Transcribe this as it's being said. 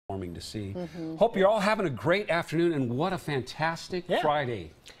warming to see. Hope you're all having a great afternoon, and what a fantastic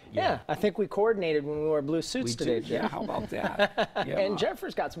Friday. Yeah, I think we coordinated when we wore blue suits today, Jeff. Yeah, how about that? Yeah. And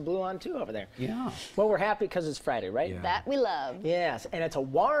Jennifer's got some blue on, too, over there. Yeah. Well, we're happy because it's Friday, right? Yeah. That we love. Yes, and it's a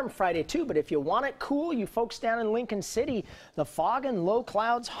warm Friday, too, but if you want it cool, you folks down in Lincoln City, the fog and low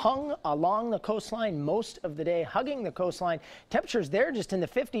clouds hung along the coastline most of the day, hugging the coastline. Temperatures there just in the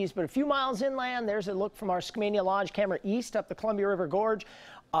 50s, but a few miles inland, there's a look from our Skamania Lodge camera east up the Columbia River Gorge.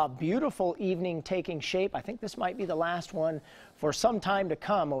 A beautiful evening taking shape. I think this might be the last one for some time to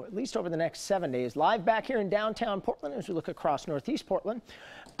come, or at least over the next 7 days. Live back here in downtown Portland as we look across northeast Portland.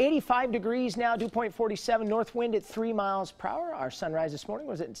 85 degrees now, dew point 47, north wind at 3 miles per hour. Our sunrise this morning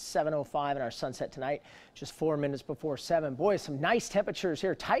was at 7:05 and our sunset tonight just 4 minutes before 7. Boy, some nice temperatures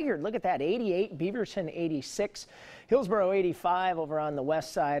here. Tigard, look at that, 88, Beaverton 86, Hillsborough 85 over on the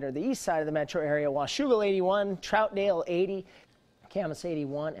west side or the east side of the metro area, Washougal 81, Troutdale 80, Camas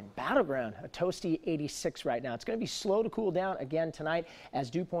 81, and Battleground, a toasty 86 right now. It's going to be slow to cool down again tonight as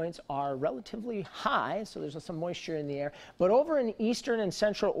dew points are relatively high, so there's some moisture in the air. But over in eastern and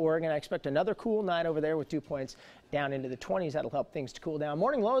central Oregon, I expect another cool night over there with dew points down into the 20s. That'll help things to cool down.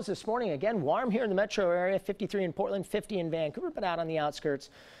 Morning lows this morning, again, warm here in the metro area, 53 in Portland, 50 in Vancouver, but out on the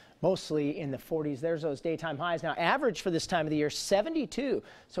outskirts, mostly in the 40s. There's those daytime highs. Now, average for this time of the year, 72.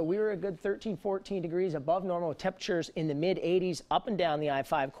 So we were a good 13, 14 degrees above normal with temperatures in the mid-80s up and down the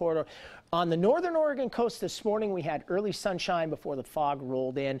I-5 corridor. On the northern Oregon coast this morning, we had early sunshine before the fog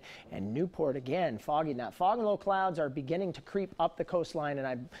rolled in, and Newport again, foggy. Now, fog and low clouds are beginning to creep up the coastline, and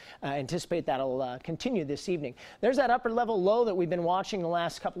I anticipate that'll continue this evening. There's that upper level low that we've been watching the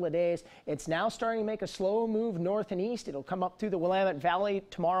last couple of days. It's now starting to make a slow move north and east. It'll come up through the Willamette Valley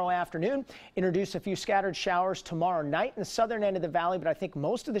tomorrow afternoon, introduce a few scattered showers tomorrow night in the southern end of the valley, but I think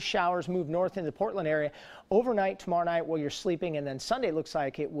most of the showers move north into the Portland area overnight tomorrow night while you're sleeping, and then Sunday looks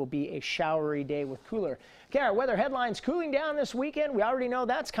like it will be a showery day with cooler. Okay, our weather headlines: cooling down this weekend. We already know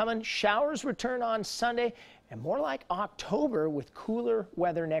that's coming. Showers return on Sunday, and more like October with cooler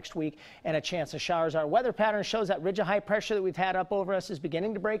weather next week and a chance of showers. Our weather pattern shows that ridge of high pressure that we've had up over us is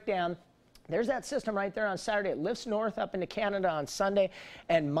beginning to break down. There's that system right there on Saturday. It lifts north up into Canada on Sunday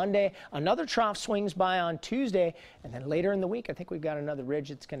and Monday. Another trough swings by on Tuesday, and then later in the week, I think we've got another ridge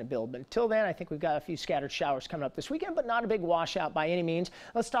that's going to build. But until then, I think we've got a few scattered showers coming up this weekend, but not a big washout by any means.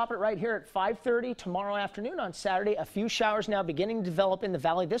 Let's stop it right here at 5:30 tomorrow afternoon on Saturday. A few showers now beginning to develop in the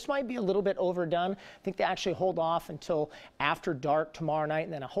valley. This might be a little bit overdone. I think they actually hold off until after dark tomorrow night,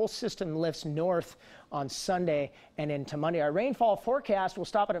 and then a whole system lifts north on Sunday and into Monday. Our rainfall forecast will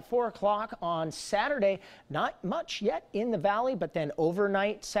stop it at 4 o'clock on Saturday. Not much yet in the valley, but then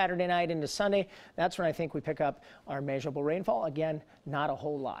overnight, Saturday night into Sunday, that's when I think we pick up our measurable rainfall. Again, not a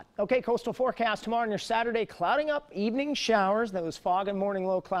whole lot. Okay, coastal forecast tomorrow and your Saturday, clouding up, evening showers. Those fog and morning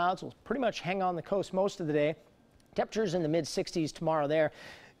low clouds will pretty much hang on the coast most of the day. Temperatures in the mid-60s tomorrow there.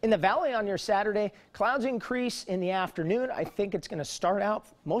 In the valley on your Saturday, clouds increase in the afternoon. I think it's going to start out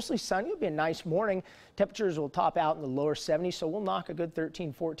mostly sunny. It'll be a nice morning. Temperatures will top out in the lower 70s, so we'll knock a good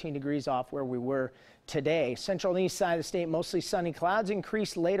 13, 14 degrees off where we were today. Central and east side of the state, mostly sunny. Clouds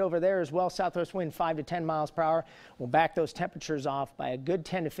increase late over there as well. Southwest wind 5 to 10 miles per hour. We'll back those temperatures off by a good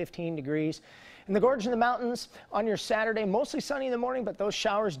 10 to 15 degrees. In the gorge in the mountains on your Saturday, mostly sunny in the morning, but those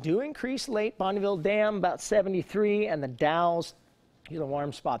showers do increase late. Bonneville Dam about 73, and the Dalles, a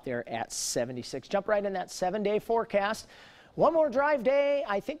warm spot there at 76. Jump right in that 7-day forecast. One more drive day,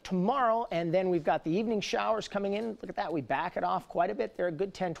 I think, tomorrow, and then we've got the evening showers coming in. Look at that. We back it off quite a bit. They're a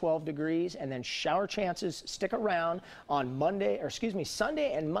good 10, 12 degrees, and then shower chances stick around on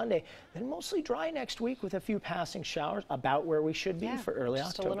Sunday and Monday. Then mostly dry next week with a few passing showers, about where we should be for early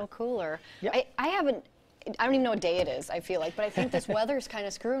October. Just a little cooler. Yep. I don't even know what day it is, I feel like, but I think this weather's kind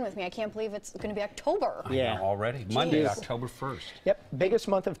of screwing with me. I can't believe it's going to be October. Yeah, already. Monday, October 1st. Yep, biggest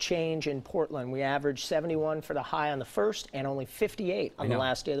month of change in Portland. We averaged 71 for the high on the 1st and only 58 on the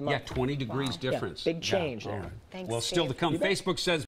last day of the month. Yeah, 20 degrees difference. Yeah, big change there. Right. Thanks, well, Steve. still to come. Facebook says